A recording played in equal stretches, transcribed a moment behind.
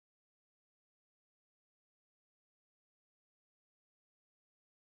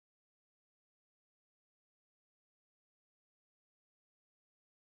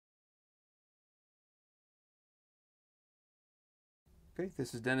Okay,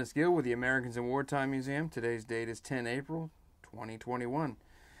 this is Dennis Gill with the Americans in Wartime Museum. Today's date is 10 April 2021.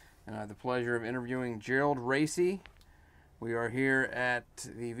 And I have the pleasure of interviewing Gerald Racey. We are here at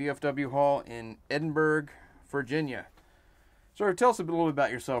the VFW Hall in Edinburgh, Virginia. Sir, tell us a little bit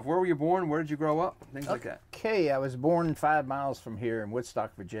about yourself. Where were you born? Where did you grow up? Things like that. Okay, I was born 5 miles from here in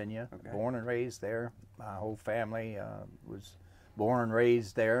Woodstock, Virginia. Okay. Born and raised there. My whole family was born and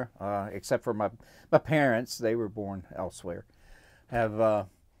raised there, except for my parents. They were born elsewhere. Have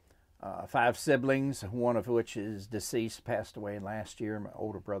 5 siblings, one of which is deceased, passed away last year. My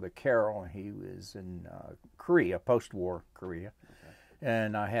older brother, Carol, he was in Korea, post-war Korea. Okay.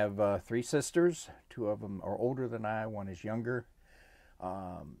 And I have 3 sisters. 2 of them are older than I. One is younger.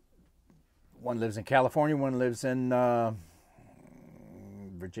 One lives in California. One lives in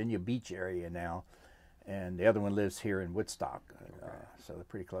Virginia Beach area now. And the other one lives here in Woodstock. Okay. So they're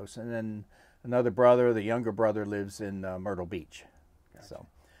pretty close. And then another brother, the younger brother, lives in Myrtle Beach. Gotcha. So,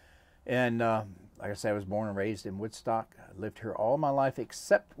 and like I said, I was born and raised in Woodstock. I lived here all my life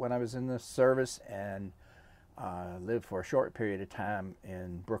except when I was in the service, and lived for a short period of time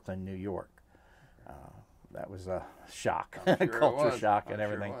in Brooklyn, New York. That was a shock, Sure culture shock and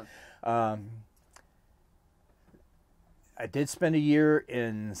everything. I did spend a year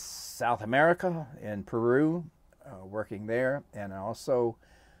in South America, in Peru, working there, and I also,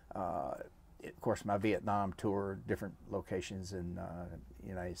 of course, my Vietnam tour, different locations in the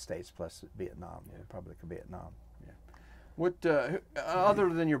United States plus Vietnam, the Republic of Vietnam. Yeah. What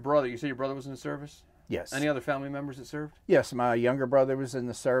other than your brother? You said your brother was in the service? Yes. Any other family members that served? Yes, my younger brother was in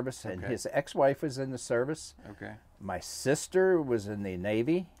the service, and Okay. his ex-wife was in the service. Okay. My sister was in the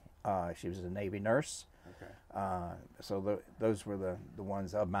Navy. She was a Navy nurse. Okay. So those were the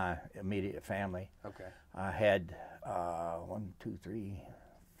ones of my immediate family. Okay. I had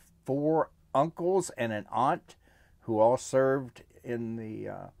 4 uncles and an aunt who all served in the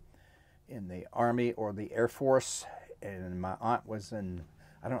Army or the Air Force, and my aunt was in,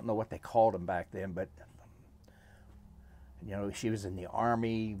 I don't know what they called them back then, but she was in the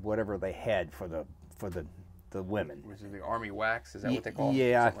Army, whatever they had for the women. Was it the Army wax? Is that what they call it?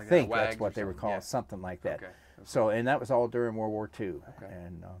 Yeah, I Something like think that? that's Wags what or they were something? called, Yeah. something like that. Okay. So, and that was all during World War II. Okay.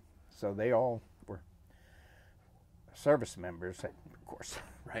 And so they all were service members, of course.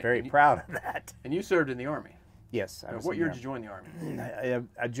 Right. Very proud of that. And you served in the Army. Yes. I was What in year the did you join the Army?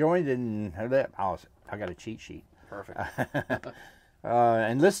 I joined in, I got a cheat sheet. Perfect.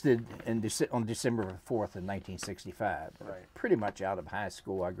 Enlisted on December 4th in 1965. Right. Pretty much out of high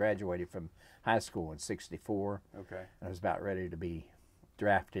school. I graduated from high school in 64. Okay. I was about ready to be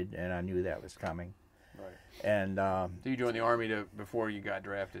drafted, and I knew that was coming. Right. And So you joined the Army before you got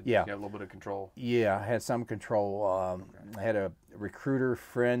drafted? Yeah. You had a little bit of control? yeah, I had some control. I had a recruiter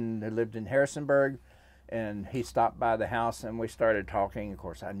friend who lived in Harrisonburg, and he stopped by the house, and we started talking. Of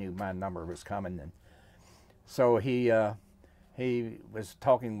course, I knew my number was coming, and so he was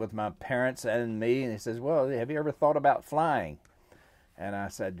talking with my parents and me, and he says, "Well, have you ever thought about flying?" And I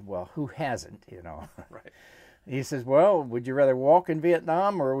said, "Well, who hasn't, Right. He says, "Well, would you rather walk in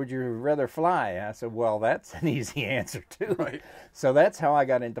Vietnam or would you rather fly?" I said, "Well, that's an easy answer, too." Right. So that's how I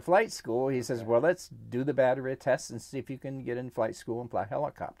got into flight school. He says, "Well, let's do the battery test and see if you can get in flight school and fly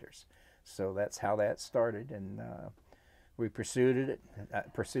helicopters." So that's how that started, and we pursued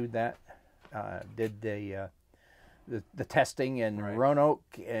that, did the testing in Right.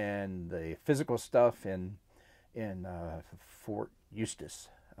 Roanoke and the physical stuff in Fort Eustis,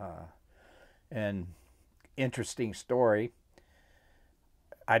 and interesting story.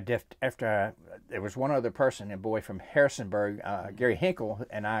 There was one other person, a boy from Harrisonburg, Gary Hinkle,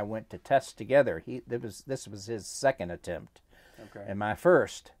 and I went to test together. This was his second attempt, Okay. and my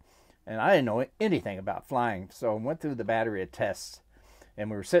first, and I didn't know anything about flying, so I went through the battery of tests,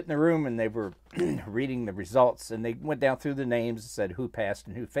 and we were sitting in the room, and they were reading the results, and they went down through the names and said who passed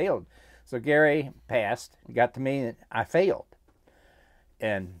and who failed. So Gary passed, got to me, and I failed,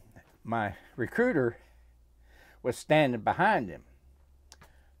 and my recruiter was standing behind him.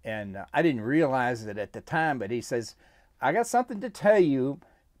 And I didn't realize it at the time, but he says, "I got something to tell you,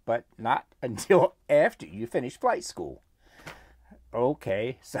 but not until after you finish flight school."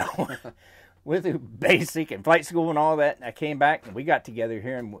 Okay, so went through basic and flight school and all that, and I came back, and we got together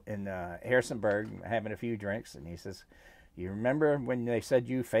here in Harrisonburg having a few drinks, and he says, "You remember when they said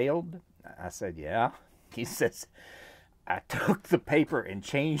you failed?" I said, "Yeah." He says, "I took the paper and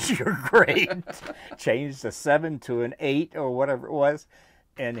changed your grade, changed a 7 to an 8 or whatever it was."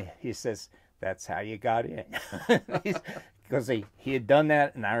 And he says, "That's how you got in." Because he had done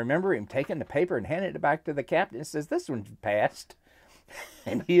that, and I remember him taking the paper and handing it back to the captain and says, "This one's passed."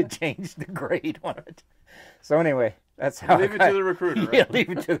 And he had changed the grade on it. So anyway, That's how. Leave it to the recruiter, right? Yeah, leave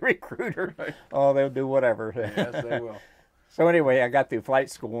it to the recruiter. Right. Oh, they'll do whatever. Yes, they will. So anyway, I got through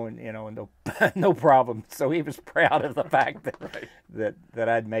flight school, and no, no problem. So he was proud of the fact that Right. that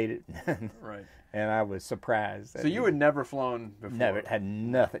I'd made it. Right. And I was surprised. So you had never flown before? Never had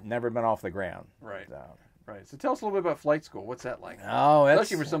nothing, never been off the ground. Right. So. Right. So tell us a little bit about flight school. What's that like? Oh,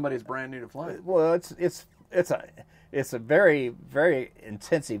 especially for somebody who's brand new to flying. Well, it's a very, very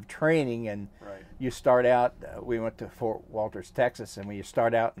intensive training, and Right. you start out. We went to Fort Walters, Texas, and you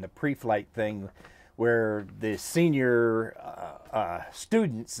start out in the pre-flight thing, where the senior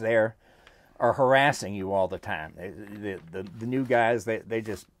students there are harassing you all the time. The new guys, they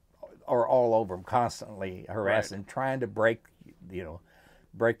just are all over them, constantly harassing, Right. trying to break the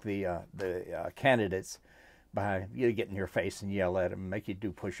candidates by get in your face and yell at them, make you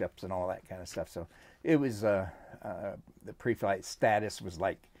do push-ups and all that kind of stuff. So it was the pre-flight status was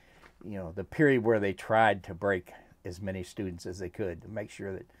like, the period where they tried to break as many students as they could to make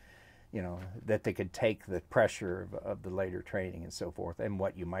sure that that they could take the pressure of the later training and so forth, and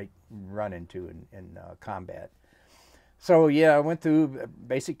what you might run into in combat. So yeah, I went through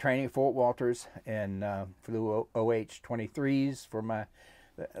basic training at Fort Walters, and flew OH-23s for my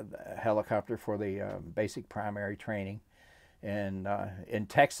the helicopter for the basic primary training. And in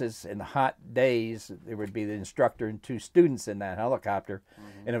Texas, in the hot days, there would be the instructor and 2 students in that helicopter,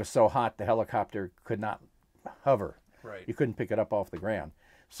 and it was so hot the helicopter could not hover. Right. You couldn't pick it up off the ground.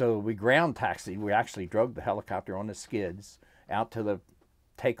 So we ground taxied. We actually drove the helicopter on the skids out to the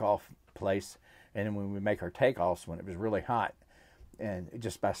takeoff place, and then when we make our takeoffs, when it was really hot, and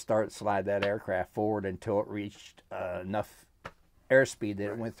just by slide that aircraft forward until it reached enough airspeed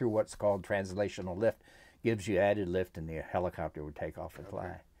that it went through what's called translational lift, gives you added lift, and the helicopter would take off and fly.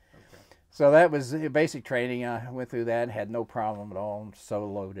 Okay. So that was basic training. I went through that, had no problem at all.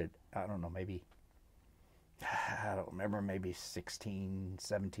 Soloed it, I don't know, maybe 16,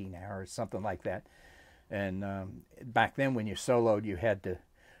 17 hours, something like that. And back then, when you soloed, you had to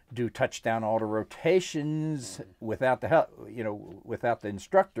do touchdown auto rotations without without the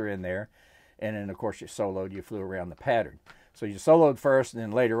instructor in there. And then, of course, you soloed, you flew around the pattern. So you soloed first, and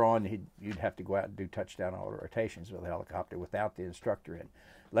then later on, you'd have to go out and do touchdown auto rotations with a helicopter without the instructor in.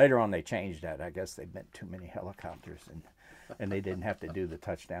 Later on, they changed that. I guess they meant too many helicopters, and they didn't have to do the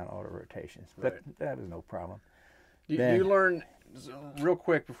touchdown auto rotations. But that was no problem. Do you learn, real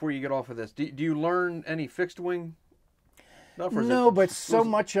quick before you get off of this, do you learn any fixed wing stuff? No, but so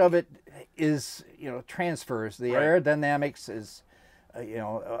much of it is, transfers. The aerodynamics is,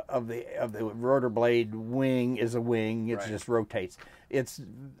 of the rotor blade wing is a wing. It just rotates. It's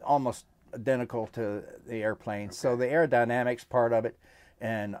almost identical to the airplane. Okay. So the aerodynamics part of it,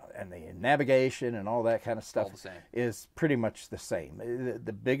 and the navigation and all that kind of stuff is pretty much the same.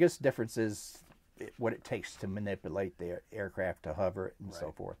 The biggest difference is what it takes to manipulate the aircraft to hover it and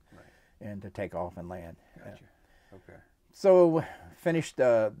so forth, and to take off and land. Gotcha. Okay. So finished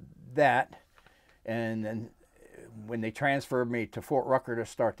that, and then when they transferred me to Fort Rucker to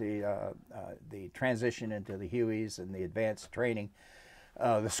start the transition into the Hueys and the advanced training,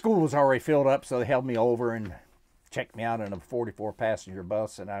 the school was already filled up, so they held me over and checked me out in a 44-passenger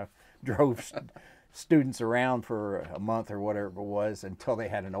bus, and I drove students around for a month or whatever it was until they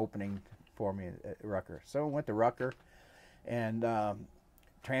had an opening for me at Rucker. So I went to Rucker and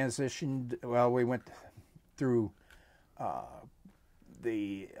transitioned. Well, we went through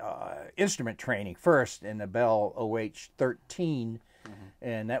the instrument training first in the Bell OH-13,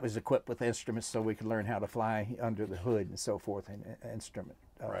 and that was equipped with instruments so we could learn how to fly under the hood and so forth in instrument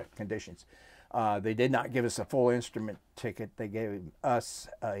conditions. They did not give us a full instrument ticket. They gave us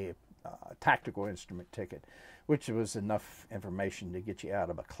a tactical instrument ticket, which was enough information to get you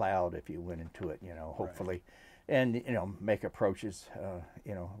out of a cloud if you went into it, hopefully, and make approaches,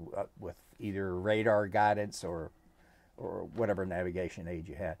 with either radar guidance or whatever navigation aid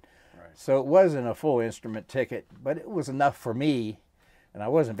you had. Right. So it wasn't a full instrument ticket, but it was enough for me, and I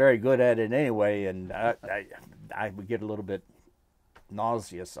wasn't very good at it anyway, and I would get a little bit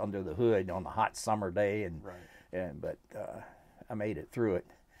nauseous under the hood on a hot summer day, but I made it through it.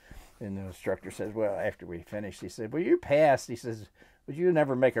 And the instructor says, well, after we finished, he said, well, you passed. He says, but you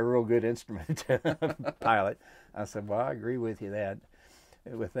never make a real good instrument pilot. I said, well, I agree with you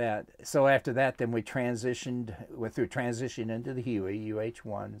with that. So after that, then we went through transition into the Huey,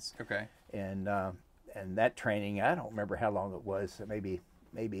 UH-1s. Okay. And that training, I don't remember how long it was, maybe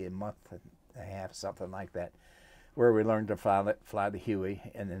a month and a half, something like that, where we learned to fly the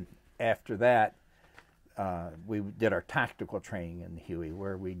Huey. And then after that, we did our tactical training in the Huey,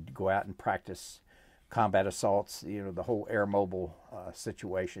 where we'd go out and practice combat assaults, the whole air mobile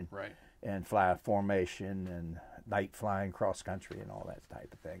situation, and fly a formation night flying cross country and all that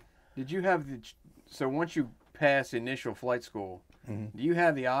type of thing. Did you have so once you pass initial flight school, do you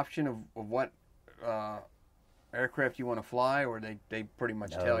have the option of what aircraft you want to fly, or they pretty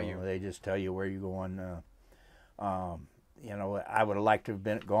much tell you? They just tell you where you're going. I would have liked to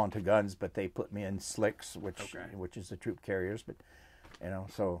have gone to guns, but they put me in slicks, which is the troop carriers. But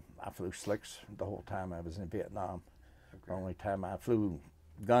so I flew slicks the whole time I was in Vietnam. Okay. The only time I flew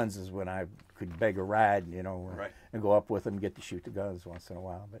guns is when I could beg a ride, and go up with them and get to shoot the guns once in a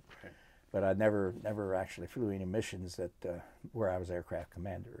while. But I never actually flew any missions where I was aircraft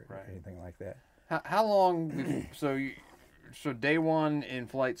commander or anything like that. How long? So day one in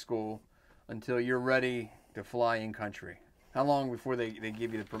flight school until you're ready to fly in country. How long before they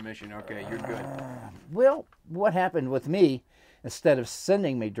give you the permission? Okay, you're good. Well, what happened with me, instead of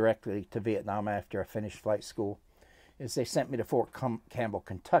sending me directly to Vietnam after I finished flight school, is they sent me to Fort Campbell,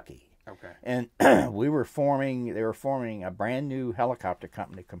 Kentucky. Okay. And they were forming a brand new helicopter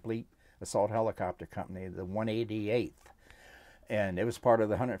company, complete assault helicopter company, the 188th. And it was part of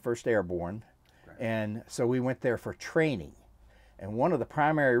the 101st Airborne. Okay. And so we went there for training. And one of the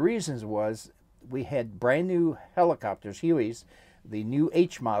primary reasons was we had brand new helicopters, Hueys, the new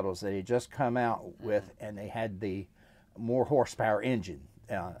H models that had just come out with, and they had the more horsepower engine.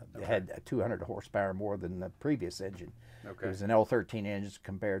 It had 200 horsepower more than the previous engine. Okay. It was an L13 engine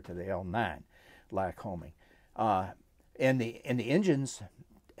compared to the L9 Lycoming. And the engines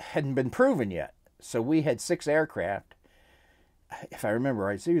hadn't been proven yet. So we had 6 aircraft, if I remember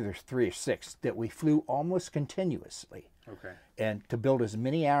right, it's either 3 or 6, that we flew almost continuously. Okay. And to build as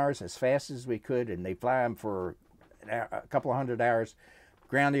many hours as fast as we could, and they fly them for a couple of hundred hours,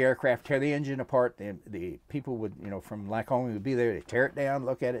 ground the aircraft, tear the engine apart. The people would, from Lycoming would be there. They tear it down,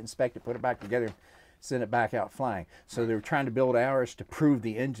 look at it, inspect it, put it back together, send it back out flying. So they were trying to build hours to prove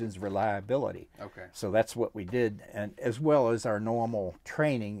the engine's reliability. Okay. So that's what we did, and as well as our normal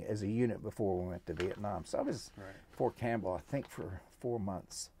training as a unit before we went to Vietnam. So I was Fort Campbell, I think, for 4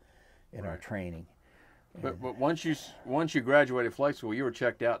 months in our training. But once you graduated flight school, you were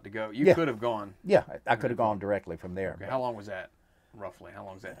checked out to go. You could have gone. Yeah, I could have gone directly from there. Okay. How long was that, roughly? How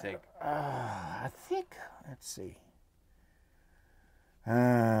long does that take? I think, let's see.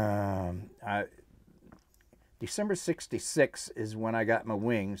 December 1966 is when I got my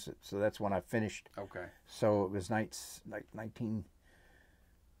wings, so that's when I finished. Okay. So it was December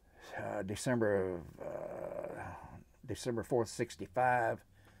 4th, 1965.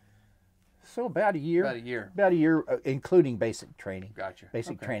 So about a year. About a year, including basic training. Gotcha.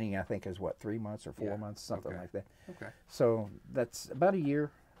 Basic training, I think, is 3 months or 4 months, something like that. Okay. So that's about a year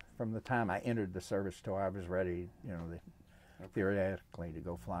from the time I entered the service till I was ready, theoretically, to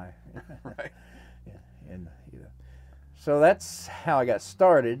go fly. Right. So that's how I got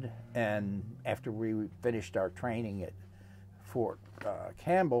started. And after we finished our training at Fort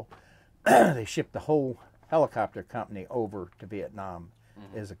Campbell, they shipped the whole helicopter company over to Vietnam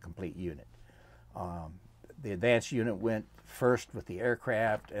as a complete unit. The advanced unit went first with the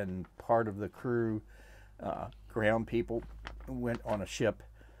aircraft, and part of the crew, ground people, went on a ship,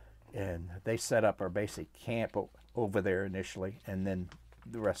 and they set up our basic camp over there initially, and then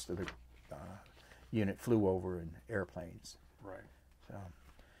the rest of the unit flew over in airplanes. Right. So,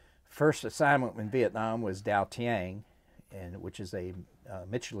 first assignment in Vietnam was Dao Tiang, which is a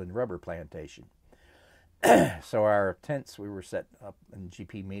Michelin rubber plantation. So our tents, we were set up in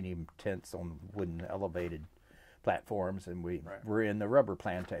GP medium tents on wooden elevated platforms, and we were in the rubber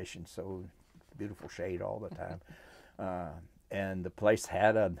plantation, so beautiful shade all the time. And the place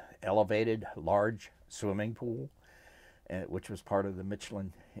had an elevated, large swimming pool, which was part of the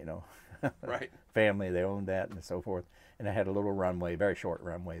Michelin, family. They owned that and so forth. And it had a little runway, very short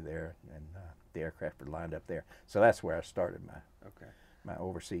runway there, and the aircraft were lined up there. So that's where I started my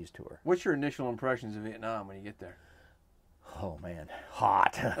overseas tour. What's your initial impressions of Vietnam when you get there? Oh man,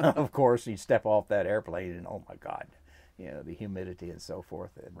 hot. Of course, you step off that airplane and oh my God, the humidity and so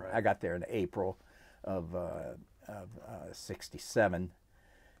forth. And I got there in April of '67,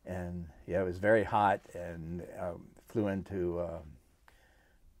 and it was very hot. And flew into,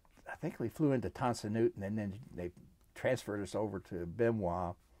 I think we flew into Tan Son Nhut, and then they transferred us over to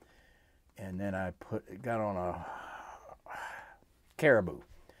Benoit, and then I got on a Caribou,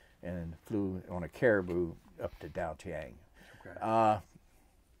 and flew on a Caribou up to Dao Tiang. Okay. I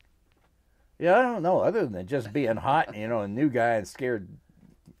don't know. Other than just being hot, a new guy and scared,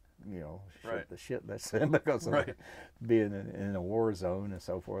 the shit that's because of being in a war zone and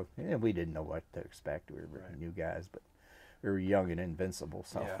so forth. And we didn't know what to expect. We were new guys, we were young and invincible.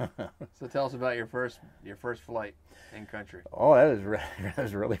 So, yeah. So tell us about your first flight in country. Oh, that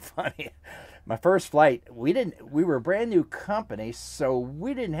was really funny. My first flight, we were a brand new company, so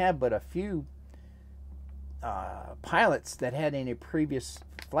we didn't have but a few pilots that had any previous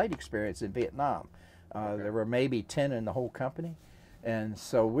flight experience in Vietnam. Okay. There were maybe 10 in the whole company, and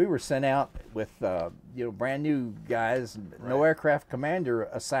so we were sent out with brand new guys, no aircraft commander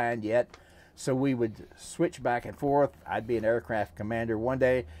assigned yet. So we would switch back and forth. I'd be an aircraft commander one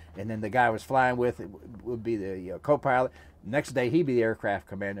day, and then the guy I was flying with would be the co-pilot. Next day, he'd be the aircraft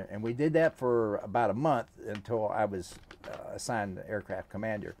commander, and we did that for about a month until I was assigned the aircraft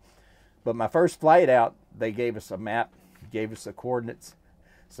commander. But my first flight out, they gave us a map, gave us the coordinates.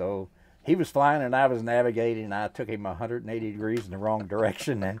 So he was flying and I was navigating, and I took him 180 degrees in the wrong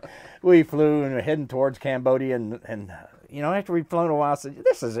direction, and we flew and were heading towards Cambodia. And after we'd flown a while, I said,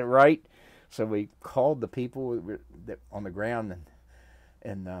 "This isn't right." So we called the people on the ground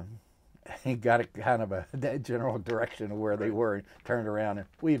and he got a kind of a general direction of where they were, and turned around, and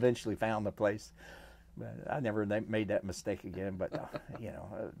we eventually found the place. But I never made that mistake again. But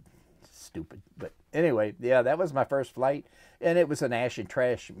stupid. But anyway, yeah, that was my first flight, and it was an ash and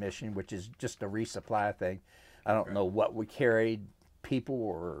trash mission, which is just a resupply thing. I don't know what we carried, people,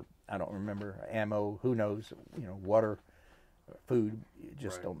 or I don't remember, ammo. Who knows? Water. Food, you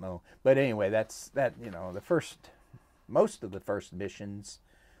just don't know. But anyway, that's most of the first missions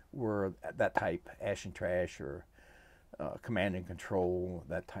were that type, ash and trash, or command and control,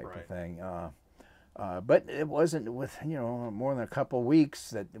 that type of thing. But it wasn't with more than a couple of weeks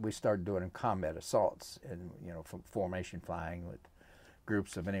that we started doing combat assaults, and formation flying with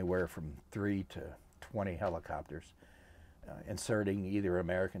groups of anywhere from 3 to 20 helicopters, inserting either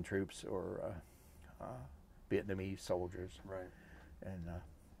American troops or Vietnamese soldiers. Right. And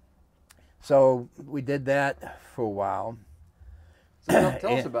so we did that for a while. So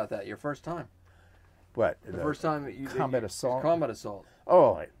tell us about that, your first time. What? The first time you combat assault? Combat assault.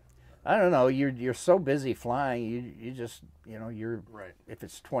 Oh, I don't know. You're so busy flying, you just, you're, right. If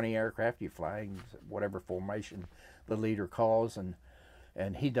it's 20 aircraft, you're flying whatever formation the leader calls,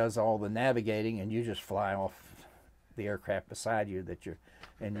 and he does all the navigating, and you just fly off the aircraft beside you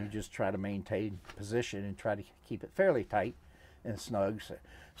you just try to maintain position and try to keep it fairly tight and snug.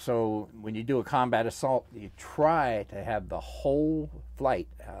 So when you do a combat assault, you try to have the whole flight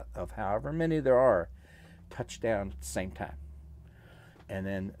of however many there are touch down at the same time, and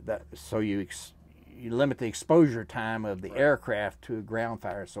then so you limit the exposure time of the aircraft to ground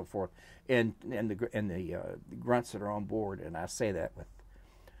fire and so forth, and the grunts that are on board. And I say that with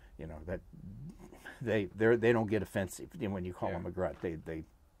that they don't get offensive when you call them a grunt.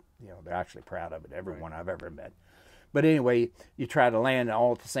 They're actually proud of it. Everyone I've ever met. But anyway, you try to land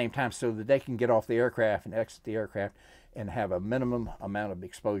all at the same time so that they can get off the aircraft and exit the aircraft and have a minimum amount of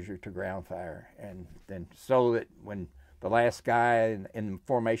exposure to ground fire, and then so that when the last guy in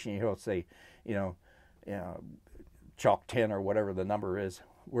formation, he'll say, chalk 10 or whatever the number is,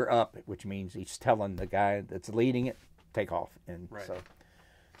 we're up, which means he's telling the guy that's leading it, take off. And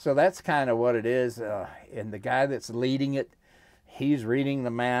so that's kind of what it is. And the guy that's leading it, he's reading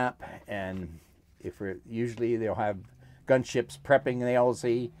the map, and usually they'll have gunships prepping the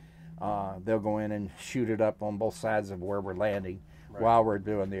LZ. They'll go in and shoot it up on both sides of where we're landing while we're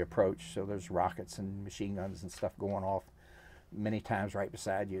doing the approach. So there's rockets and machine guns and stuff going off many times right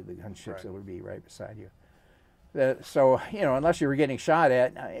beside you. The gunships that would be right beside you. So unless you were getting shot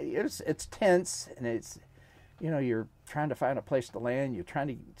at, it's tense, and it's you're trying to find a place to land. You're trying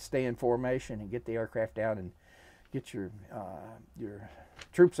to stay in formation and get the aircraft down and get your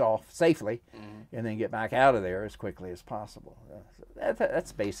troops off safely, and then get back out of there as quickly as possible. So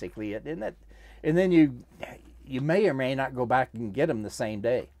that's basically it. And then you may or may not go back and get them the same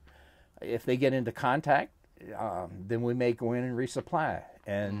day. If they get into contact, then we may go in and resupply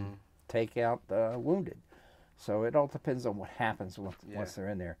and take out the wounded. So it all depends on what happens once they're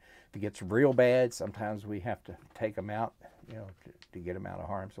in there. If it gets real bad, sometimes we have to take them out, to get them out of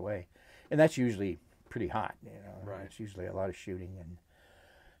harm's way, and that's usually pretty hot. It's usually a lot of shooting and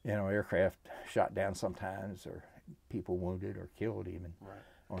aircraft shot down sometimes, or people wounded or killed even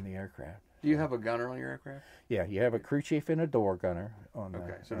on the aircraft. Do you have a gunner on your aircraft? Yeah, you have a crew chief and a door gunner on.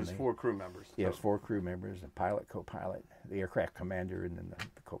 Okay, so there's 4 crew members. Yes, 4 crew members: a pilot, co-pilot, the aircraft commander, and then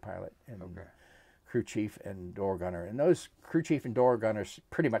the co-pilot, and crew chief and door gunner. And those crew chief and door gunners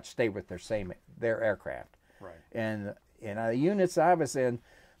pretty much stay with their aircraft. Right. And in the units I was in,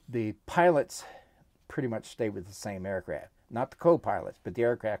 the pilots pretty much stayed with the same aircraft. Not the co-pilots, but the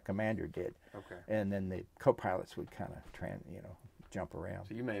aircraft commander did. Okay. And then the co-pilots would kind of jump around.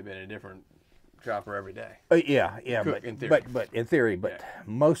 So you may have been in different chopper every day. Yeah, In theory. but in theory,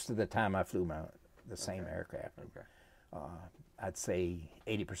 most of the time I flew the same aircraft. Okay. I'd say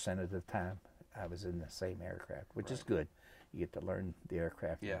 80% of the time I was in the same aircraft, which is good. You get to learn the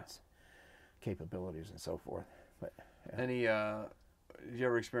aircraft and its capabilities and so forth. But any, did you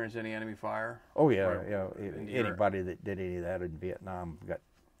ever experience any enemy fire? Oh yeah, anybody that did any of that in Vietnam got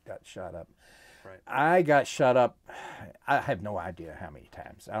shot up. Right. I got shot up. I have no idea how many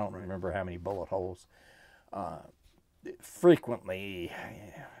times. I don't remember how many bullet holes. Frequently,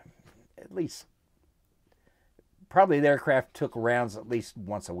 at least, probably the aircraft took rounds at least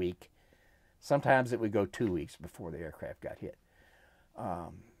once a week. Sometimes it would go 2 weeks before the aircraft got hit.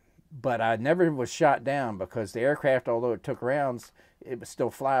 But I never was shot down because the aircraft, although it took rounds, it was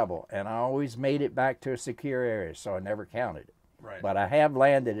still flyable. And I always made it back to a secure area, so I never counted it. Right. But I have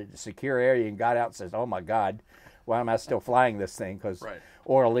landed at a secure area and got out and says, oh my God, why am I still flying this thing? Because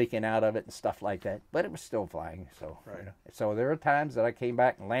oil leaking out of it and stuff like that. But it was still flying. So, so there are times that I came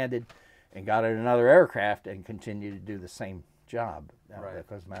back and landed and got in another aircraft and continued to do the same job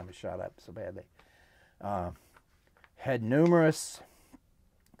because mine was shot up so badly. Had numerous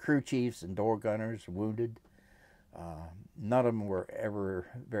crew chiefs and door gunners wounded. None of them were ever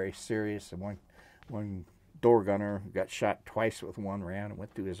very serious. And one door gunner got shot twice with one round and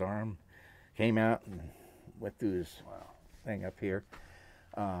went through his arm, came out and went through his thing up here.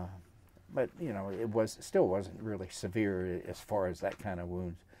 But you know, still wasn't really severe as far as that kind of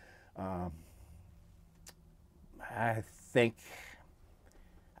wounds. I think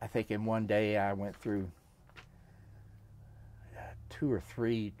in one day I went through 2 or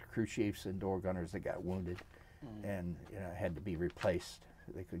 3 crew chiefs and door gunners that got wounded, and had to be replaced.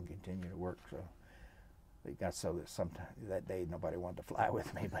 They couldn't continue to work, so it got so that sometime that day nobody wanted to fly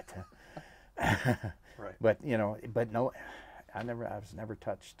with me. But but no, I was never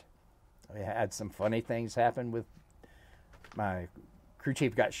touched. I had some funny things happen with my crew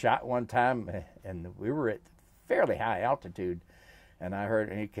chief. Got shot one time, and we were at fairly high altitude, and I heard,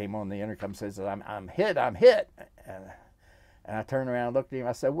 and he came on the intercom and says, I'm hit, and I turned around and looked at him.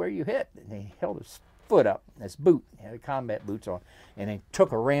 I said, where you hit? And he held his foot up, his boot. He had combat boots on, and he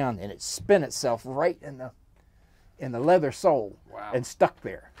took a round, and it spun itself right in the leather sole and stuck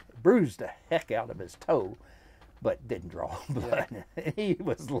there. It bruised the heck out of his toe, but didn't draw blood. He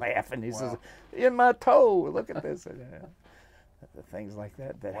was laughing. He says, in my toe, look at this. And, the things like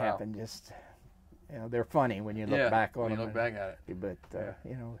that happen, just, they're funny when you look back on them. When you look back at it. But,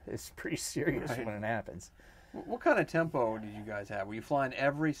 it's pretty serious when it happens. What kind of tempo did you guys have? Were you flying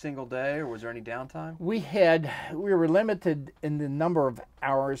every single day, or was there any downtime? We were limited in the number of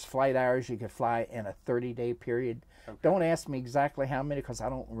flight hours you could fly in a 30-day period. Okay. Don't ask me exactly how many because I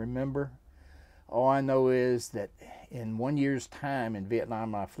don't remember. All I know is that in 1 year's time in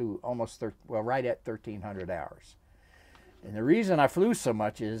Vietnam, I flew right at 1,300 hours. And the reason I flew so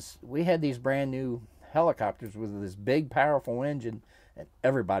much is we had these brand new helicopters with this big, powerful engine, and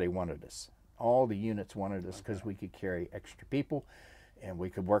everybody wanted us. All the units wanted us because we could carry extra people, and we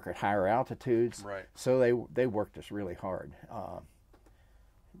could work at higher altitudes. Right. So they worked us really hard.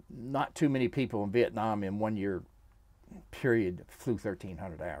 Not too many people in Vietnam in 1 year period flew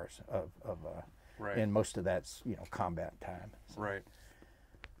 1,300 hours and most of that's combat time. So,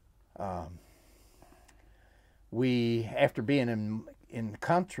 we, after being in the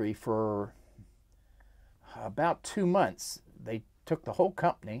country for about 2 months, they took the whole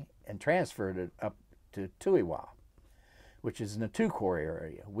company and transferred it up to Tui Wa, which is in the 2 Corps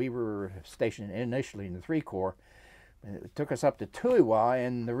area. We were stationed initially in the 3 Corps. It took us up to Tui Wa,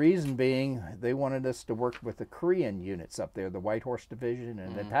 and the reason being they wanted us to work with the Korean units up there, the White Horse Division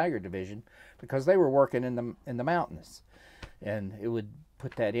and the Tiger Division, because they were working in the mountains, and it would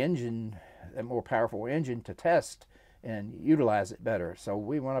put that more powerful engine to test and utilize it better. So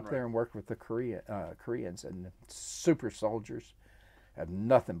we went up there and worked with the Koreans, and super soldiers. Had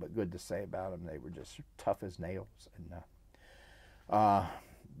nothing but good to say about them. They were just tough as nails. And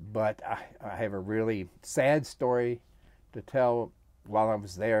but I have a really sad story to tell while I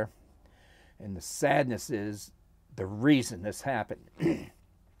was there, and the sadness is the reason this happened. I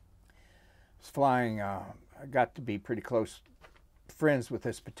was flying. I got to be pretty close friends with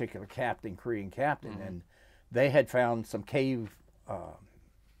this particular Korean captain, and they had found some cave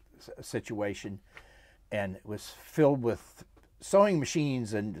situation, and it was filled with sewing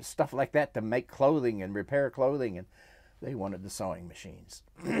machines and stuff like that to make clothing and repair clothing, and they wanted the sewing machines.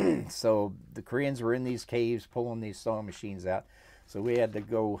 So the Koreans were in these caves pulling these sewing machines out. So we had to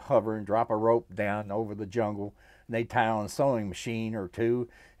go hover and drop a rope down over the jungle, and they'd tie on a sewing machine or two,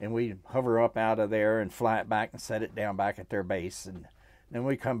 and we'd hover up out of there and fly it back and set it down back at their base. And Then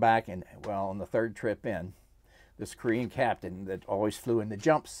we come back, and well, on the third trip in, this Korean captain that always flew in the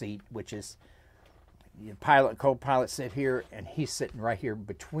jump seat, which is your pilot, co-pilot sit here, and he's sitting right here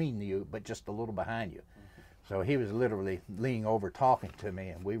between you, but just a little behind you. So he was literally leaning over talking to me,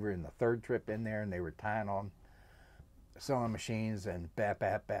 and we were in the third trip in there, and they were tying on sewing machines, and bap,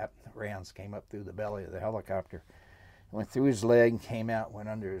 bap, bap, rounds came up through the belly of the helicopter, went through his leg, came out, went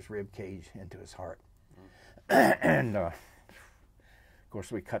under his rib cage into his heart. And of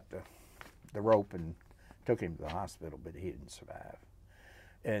course we cut the rope and took him to the hospital, but he didn't survive.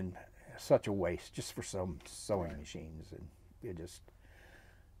 And such a waste just for some sewing machines, and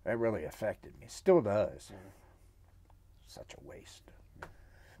that really affected me. Still does. Such a waste.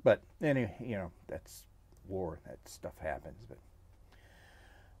 But anyway, that's war. That stuff happens. But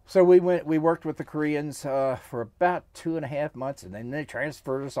so we worked with the Koreans for about 2.5 months, and then they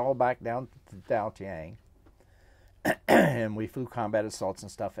transferred us all back down to Daotiang, and we flew combat assaults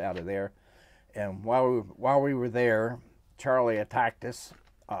and stuff out of there. And while we were there, Charlie attacked us,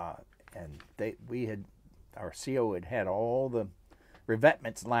 and our CO had all the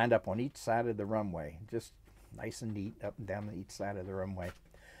revetments lined up on each side of the runway, just nice and neat up and down each side of the runway.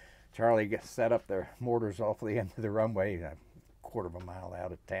 Charlie set up their mortars off the end of the runway, a quarter of a mile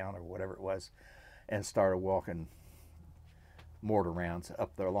out of town or whatever it was, and started walking mortar rounds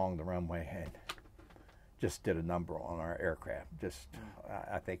up there along the runway, and just did a number on our aircraft.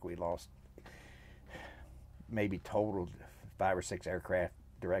 I think we lost maybe total 5 or 6 aircraft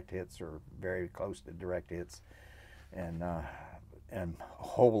direct hits or very close to direct hits, and a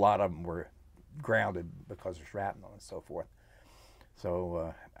whole lot of them were grounded because of shrapnel and so forth.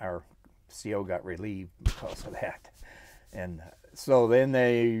 So our CO got relieved because of that. And so then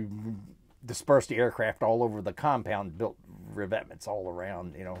they dispersed the aircraft all over the compound, built revetments all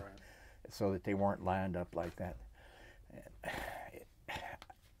around, so that they weren't lined up like that.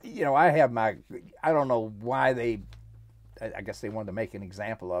 I don't know why I guess they wanted to make an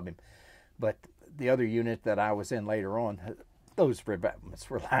example of him, but the other unit that I was in later on, those revetments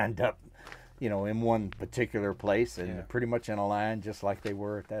were lined up, in one particular place, and pretty much in a line, just like they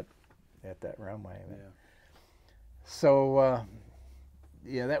were at that runway. Yeah. So,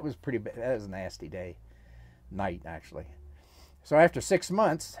 that was pretty bad. That was a nasty night actually. So after 6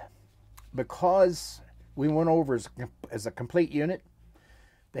 months, because we went over as a complete unit,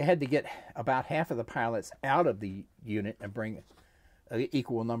 they had to get about half of the pilots out of the unit and bring an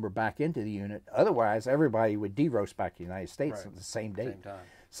equal number back into the unit. Otherwise, everybody would de-roast back to the United States at the same date. Same time.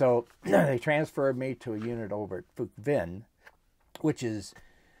 So they transferred me to a unit over at Phuc Vinh, which is,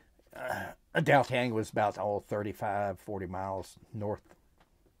 Daotiang was about 35, 40 miles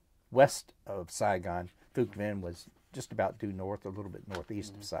northwest of Saigon. Phuc Vinh was just about due north, a little bit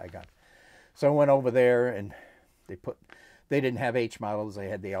northeast of Saigon. So I went over there, and they didn't have H models, they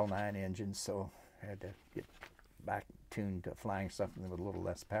had the L9 engines, so I had to get back tuned to flying something with a little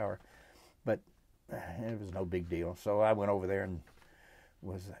less power. But it was no big deal. So I went over there and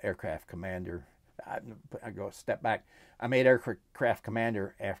was aircraft commander. I go a step back. I made aircraft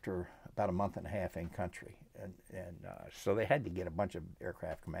commander after about a month and a half in country, and so they had to get a bunch of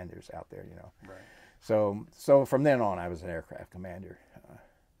aircraft commanders out there, Right. So from then on, I was an aircraft commander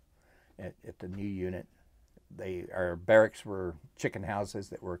at the new unit. Our barracks were chicken houses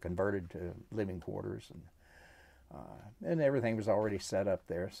that were converted to living quarters, and everything was already set up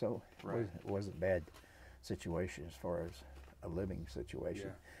there, so it wasn't a bad situation as far as a living situation.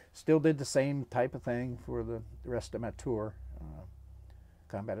 Yeah. Still did the same type of thing for the rest of my tour,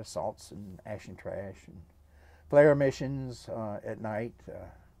 combat assaults and ash and trash and flare missions at night.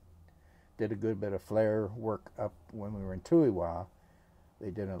 Did a good bit of flare work up when we were in Tuiwa. They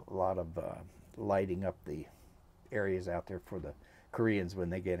did a lot of lighting up the areas out there for the Koreans. When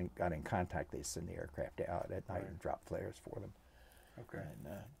they got in contact, they send the aircraft out at night and drop flares for them. Okay.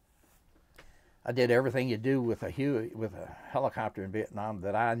 And I did everything you do with a helicopter in Vietnam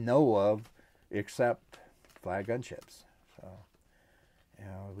that I know of, except fly gunships. So,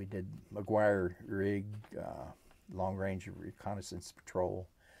 we did McGuire rig, long range reconnaissance patrol.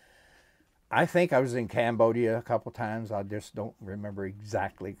 I think I was in Cambodia a couple times. I just don't remember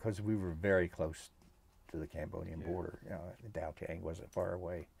exactly, because we were very close to the Cambodian border. Daotiang wasn't far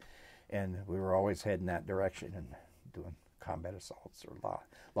away, and we were always heading that direction and doing combat assaults or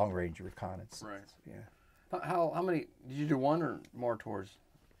long range reconnaissance. Right. Yeah. How many did you do? One or more tours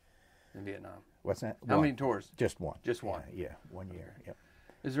in Vietnam? What's that? How many tours? Just one. Just one. Yeah, 1 year. Yep.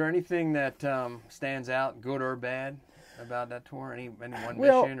 Is there anything that stands out, good or bad, about that tour? Any one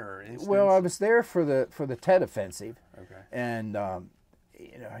mission or instance? Well, I was there for the Tet Offensive. Okay. And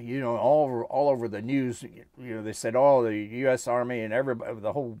all over the news, they said, oh, the U.S. Army and everybody,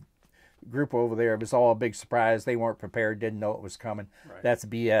 the whole group over there, it was all a big surprise. They weren't prepared, didn't know it was coming. Right. That's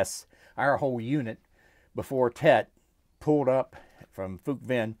BS. Our whole unit, before Tet, pulled up from Phuc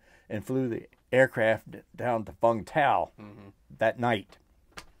Vinh and flew the aircraft down to Vung Tau that night.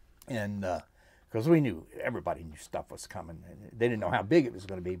 And because everybody knew stuff was coming. They didn't know how big it was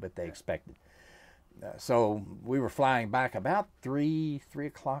going to be, but they expected. So we were flying back about 3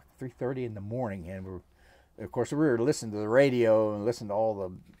 o'clock, 3:30 in the morning, and of course we were listening to the radio and listening to all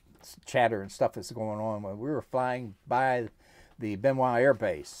the chatter and stuff that's going on. When we were flying by the Bien Hoa Air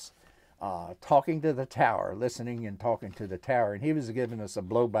Base, talking to the tower, listening and talking to the tower, and he was giving us a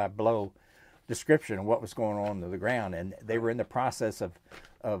blow-by-blow description of what was going on to the ground, and they were in the process of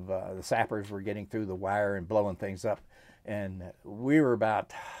the sappers were getting through the wire and blowing things up. And we were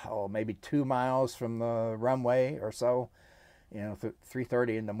about, maybe 2 miles from the runway or so,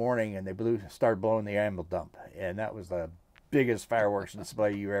 3:30 in the morning, and they started blowing the ammo dump. And that was the biggest fireworks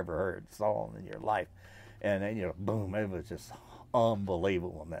display you ever saw in your life. And then, boom, it was just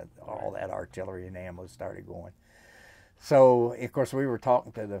unbelievable. And all that artillery and ammo started going. So, of course, we were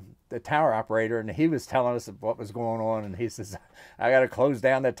talking to the tower operator, and he was telling us what was going on. And he says, I got to close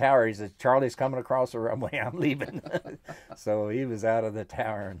down the tower. He says, Charlie's coming across the runway. I'm leaving. So he was out of the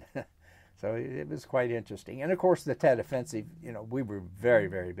tower. And so it was quite interesting. And, of course, the Tet Offensive, we were very,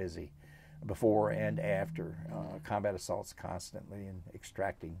 very busy before and after combat assaults constantly and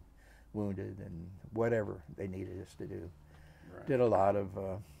extracting wounded and whatever they needed us to do. Right. Did a lot of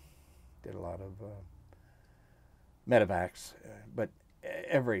medevacs, but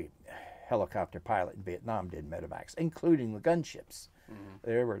every helicopter pilot in Vietnam did medevacs, including the gunships.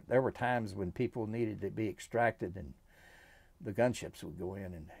 There were times when people needed to be extracted, and the gunships would go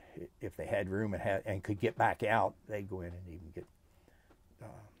in, and if they had room and could get back out, they'd go in and even get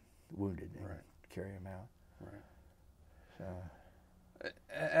wounded and carry them out. Right. So,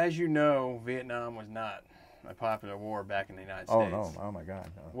 as you know, Vietnam was not a popular war back in the United States. Oh no! Oh my God!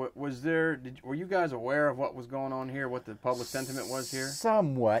 No. Were you guys aware of what was going on here? What the public sentiment was here?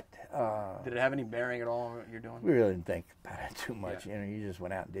 Somewhat. Did it have any bearing at all on what you're doing? We really didn't think about it too much. Yeah. You just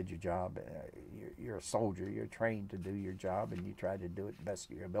went out and did your job. You're a soldier. You're trained to do your job, and you try to do it the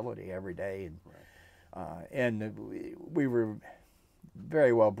best of your ability every day. And we were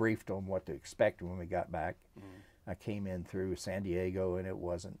very well briefed on what to expect when we got back. I came in through San Diego, and it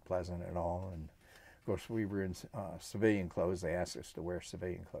wasn't pleasant at all. And of course, we were in civilian clothes. They asked us to wear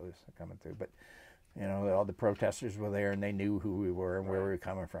civilian clothes coming through. But, all the protesters were there, and they knew who we were and where we were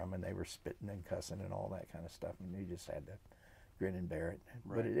coming from, and they were spitting and cussing and all that kind of stuff. And you just had to grin and bear it.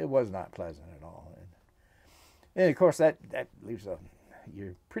 But it was not pleasant at all. And of course, that leaves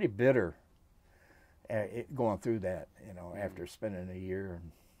you're pretty bitter going through that, after spending a year,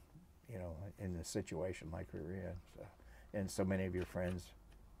 in a situation like we were in. So, and so many of your friends,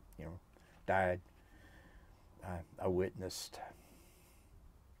 died. I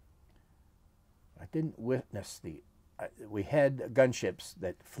didn't witness we had gunships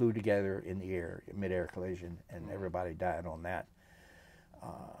that flew together in the air, mid-air collision, and everybody died on that.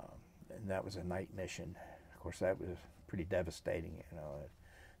 And that was a night mission. Of course, that was pretty devastating.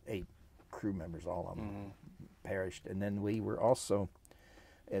 8 crew members, all of them perished. And then we were also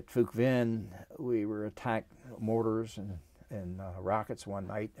at Phuc Vinh. We were attacked mortars and rockets one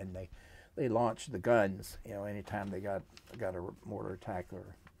night, and they launched the guns, anytime they got a mortar attack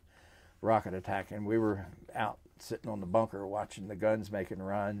or rocket attack, and we were out sitting on the bunker watching the guns making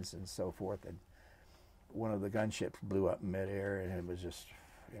runs and so forth, and one of the gunships blew up in midair, and it was just,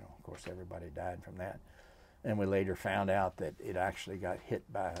 of course, everybody died from that. And we later found out that it actually got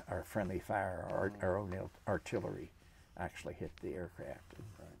hit by our friendly fire. Our own artillery actually hit the aircraft.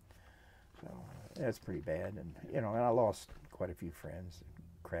 So that's pretty bad, and I lost quite a few friends.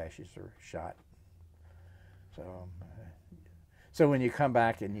 Crashes or shot. So when you come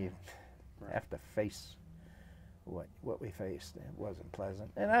back and you have to face what we faced, it wasn't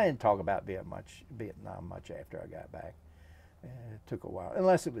pleasant. And I didn't talk about Vietnam much after I got back. It took a while,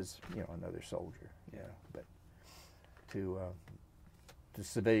 unless it was another soldier. But to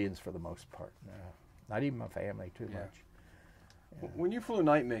civilians for the most part, not even my family too much. When you flew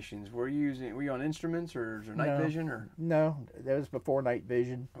night missions, were you on instruments or night vision or? No, that was before night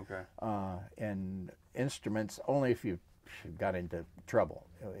vision. Okay. And instruments only if you got into trouble.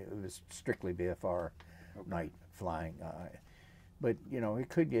 It was strictly VFR night flying. But it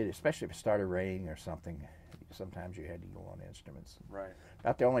could get, especially if it started raining or something. Sometimes you had to go on instruments. Right.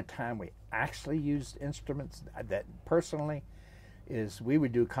 About the only time we actually used instruments that personally is we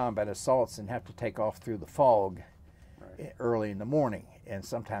would do combat assaults and have to take off through the fog. early in the morning, and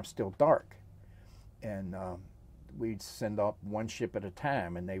sometimes still dark. And we'd send up one ship at a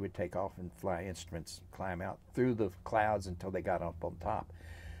time, and they would take off and fly instruments, climb out through the clouds until they got up on top.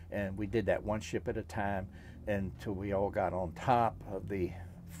 And we did that one ship at a time until we all got on top of the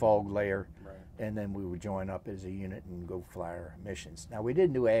fog layer, Right. and then we would join up as a unit and go fly our missions. Now, we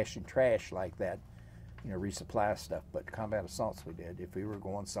didn't do ash and trash like that, resupply stuff, but combat assaults we did. If we were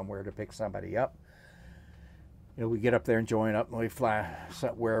going somewhere to pick somebody up, we get up there and join up, and we fly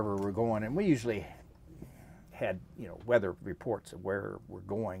wherever we're going. And we usually had, weather reports of where we're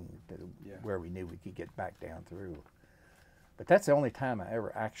going to where we knew we could get back down through. But that's the only time I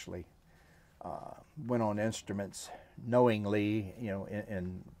ever actually went on instruments knowingly,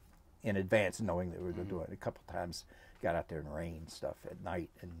 in advance, knowing that we were going to do it. A couple times got out there in rain stuff at night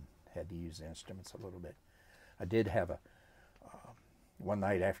and had to use the instruments a little bit. I did have one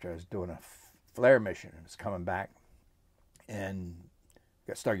night after I was doing a flare mission, I was coming back and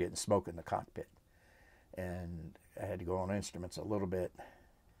started getting smoke in the cockpit. And I had to go on instruments a little bit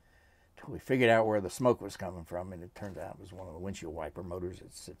till we figured out where the smoke was coming from, and it turned out it was one of the windshield wiper motors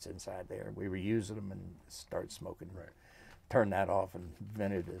that sits inside there. We were using them and started smoking. Right. Turned that off and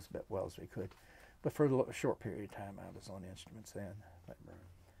vented as well as we could. But for a short period of time, I was on instruments then. But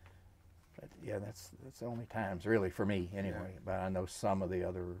yeah, that's the only times really for me anyway. Yeah. But I know some of the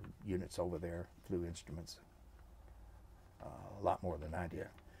other units over there flew instruments a lot more than I did.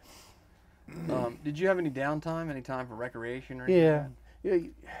 Did you have any downtime, any time for recreation or anything? Yeah,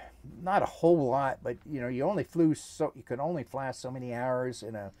 not a whole lot, but you only flew you could only fly so many hours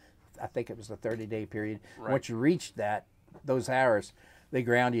in I think it was a 30-day period. Right. Once you reached those hours, they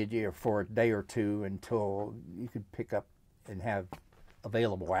grounded you for a day or two until you could pick up and have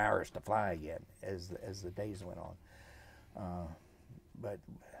available hours to fly again as the days went on. But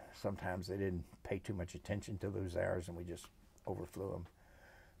sometimes they didn't pay too much attention to those hours, and we just overflew them.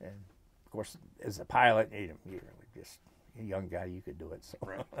 And of course, as a pilot, you're just a young guy, you could do it. So,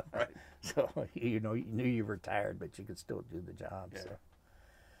 right. So you knew you were tired, but you could still do the job. Yeah. So.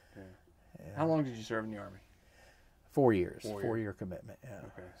 Yeah. Yeah. How long did you serve in the Army? 4 years. 4-year commitment. Yeah.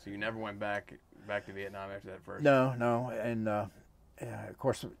 Okay. So you never went back to Vietnam after that first? No. And of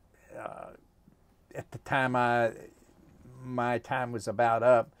course, at the time my time was about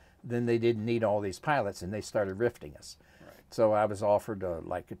up, then they didn't need all these pilots, and they started rifting us. Right. So I was offered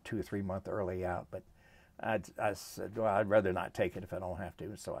like a 2 or 3 month early out, but I said, well, I'd rather not take it if I don't have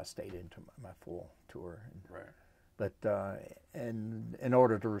to. So I stayed into my full tour. Right. But and in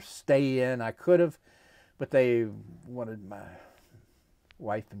order to stay in, I could have, but they wanted my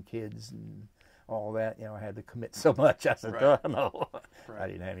wife and kids and all that. I had to commit so much. I said, right. Oh, no. Right. I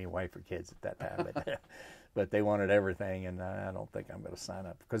didn't have any wife or kids at that time, but they wanted everything, and I don't think I'm going to sign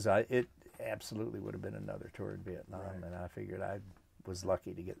up because it absolutely would have been another tour in Vietnam, right. And I figured I was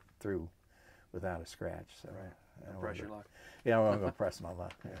lucky to get through without a scratch. So right. Press your luck. Yeah, I'm going to press my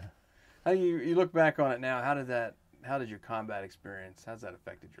luck. Yeah. How you look back on it now? How did your combat experience? How's that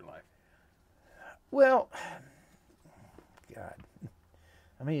affected your life? Well, God,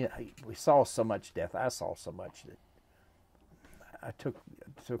 I mean, we saw so much death. I saw so much that I took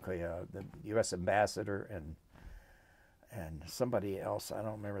the U.S. ambassador and somebody else, I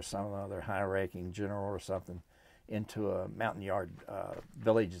don't remember, some other high-ranking general or something, into a mountain yard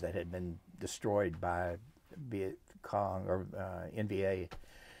village that had been destroyed by Viet Cong or NVA,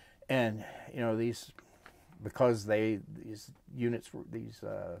 and because these units were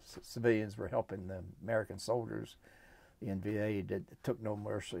civilians were helping the American soldiers, the NVA took no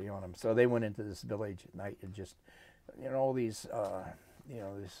mercy on them. So they went into this village at night and just all these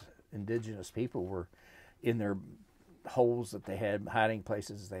these indigenous people were in their holes that they had, hiding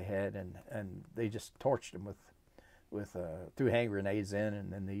places they had, and they just torched them with threw hand grenades in,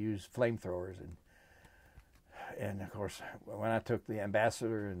 and then they used flamethrowers, and of course when I took the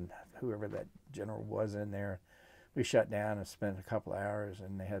ambassador and whoever that general was in there, we shut down and spent a couple of hours,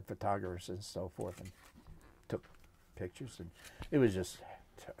 and they had photographers and so forth and took pictures, and it was just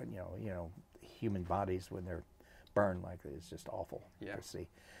human bodies when they're burned like this, it's just awful to see.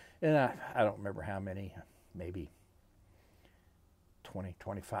 And I don't remember how many, maybe 20,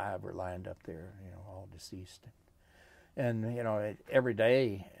 25 were lined up there, all deceased. And, every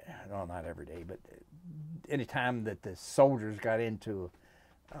day, well, not every day, but any time that the soldiers got into,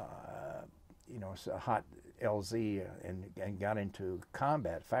 a hot LZ and got into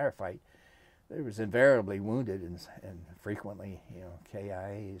combat, firefight, there was invariably wounded and frequently,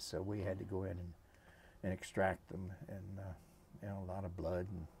 KIAs, so we had to go in and extract them, and, a lot of blood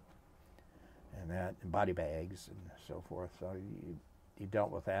and that, and body bags and so forth. So you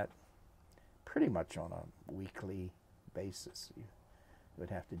dealt with that pretty much on a weekly basis. You would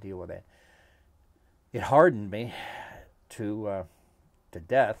have to deal with that. It hardened me to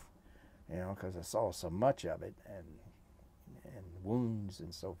death, you know, because I saw so much of it and wounds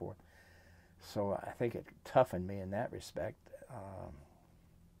and so forth. So I think it toughened me in that respect.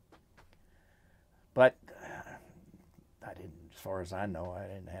 But I didn't, as far as I know, I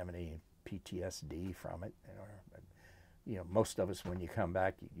didn't have any PTSD from it. You know, most of us, when you come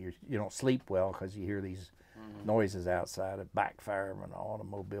back, you don't sleep well because you hear these noises outside, a backfire of an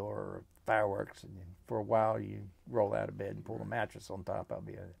automobile or fireworks, and for a while you roll out of bed and pull the mattress on top of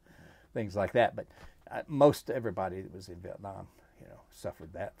you, things like that. But most everybody that was in Vietnam, you know,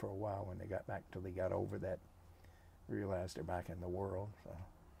 suffered that for a while when they got back, till they got over that, realized they're back in the world. So.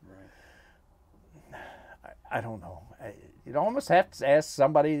 Right. I don't know. You'd almost have to ask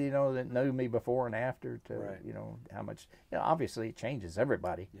somebody, you know, that knew me before and after to, Right. you know, how much. You know, obviously it changes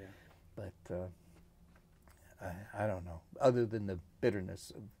everybody. Yeah. But I don't know. Other than the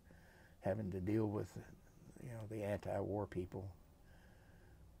bitterness of having to deal with, you know, the anti-war people.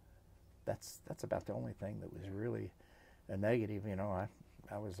 That's about the only thing that was really a negative. You know,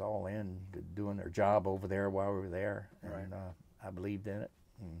 I was all in to doing their job over there while we were there, and Right. I believed in it.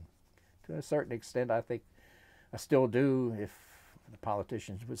 And to a certain extent, I think I still do. If the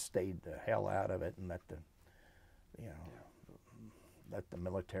politicians would stay the hell out of it and let the, you know, let the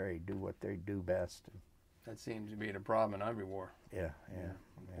military do what they do best. That seems to be the problem in every war. Yeah.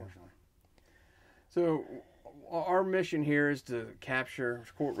 Unfortunately. So our mission here is to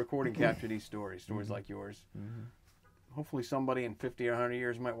record and capture these stories like yours. Mm-hmm. Hopefully somebody in 50 or 100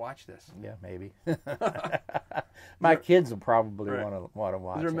 years might watch this. Yeah, maybe. My kids will probably Right. want to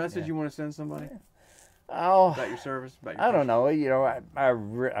watch. Is there a it, message yeah. you want to send somebody Oh, about your service? About your I don't know. You know,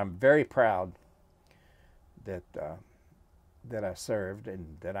 I'm very proud that that I served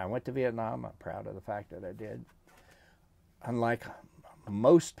and that I went to Vietnam. I'm proud of the fact that I did. Unlike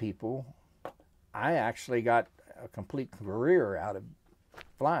most people, I actually got a complete career out of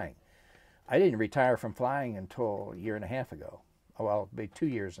flying. I didn't retire from flying until a year and a half ago. Oh, well, it'll be 2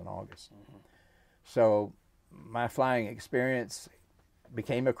 years in August. Mm-hmm. So my flying experience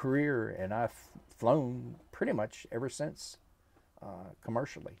became a career, and I've flown pretty much ever since,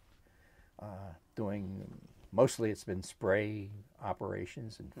 commercially. Doing, mostly it's been spray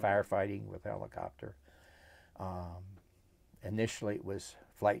operations and firefighting with helicopter. Initially it was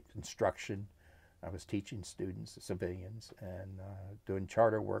flight instruction. I was teaching students, civilians, and doing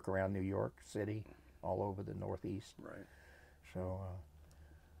charter work around New York City, all over the Northeast. Right. So,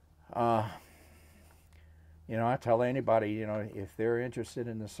 you know, I tell anybody, you know, if they're interested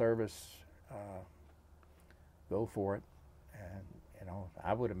in the service, go for it. And, you know,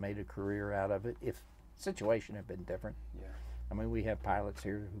 I would have made a career out of it if the situation had been different. Yeah. I mean, we have pilots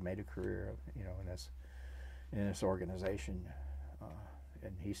here who made a career, you know, in this organization,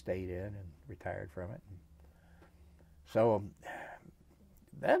 and he stayed in and retired from it. So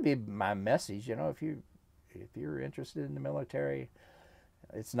that'd be my message, you know, if you're interested in the military,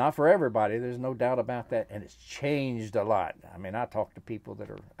 it's not for everybody. There's no doubt about that, and it's changed a lot. I mean, I talk to people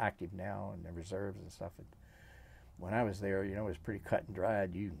that are active now in the reserves and stuff. And when I was there, you know, it was pretty cut and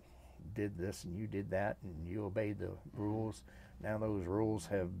dried. You did this and you did that, and you obeyed the rules. Now those rules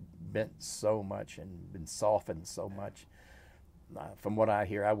have bent so much and been softened so much. From what I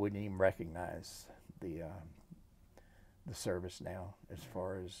hear, I wouldn't even recognize the service now, as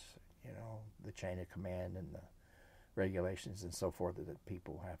far as, you know, the chain of command and the regulations and so forth that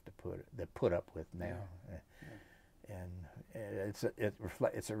people have to put up with now. Yeah. And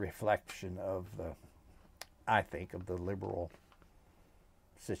it's a reflection of I think, of the liberal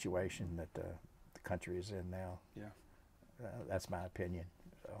situation that the country is in now. Yeah. That's my opinion.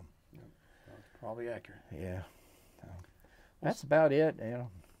 So. Yeah. That's probably accurate. Yeah. That's about it. You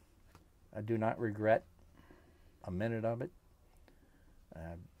know, I do not regret a minute of it.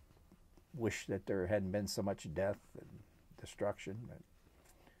 I wish that there hadn't been so much death and destruction, but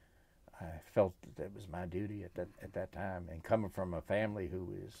I felt that it was my duty at that time. And coming from a family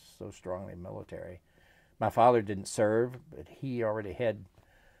who is so strongly military, my father didn't serve, but he already had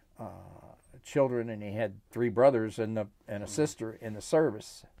children, and he had 3 brothers and a sister in the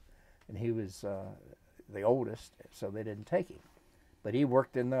service, and he was the oldest, so they didn't take him. But he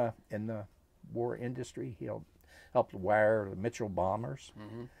worked in the war industry. He helped wire the Mitchell bombers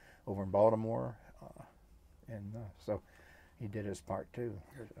over in Baltimore, and so he did his part too.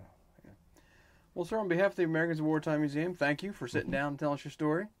 So, yeah. Well, sir, on behalf of the Americans of Wartime Museum, thank you for sitting down and telling us your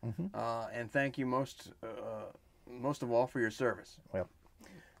story, and thank you most of all for your service. Well,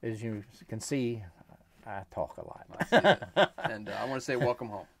 as you can see, I talk a lot. I see that. And I want to say welcome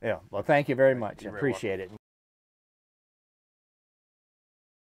home. Yeah. Well, thank you very much. I You're very appreciate it.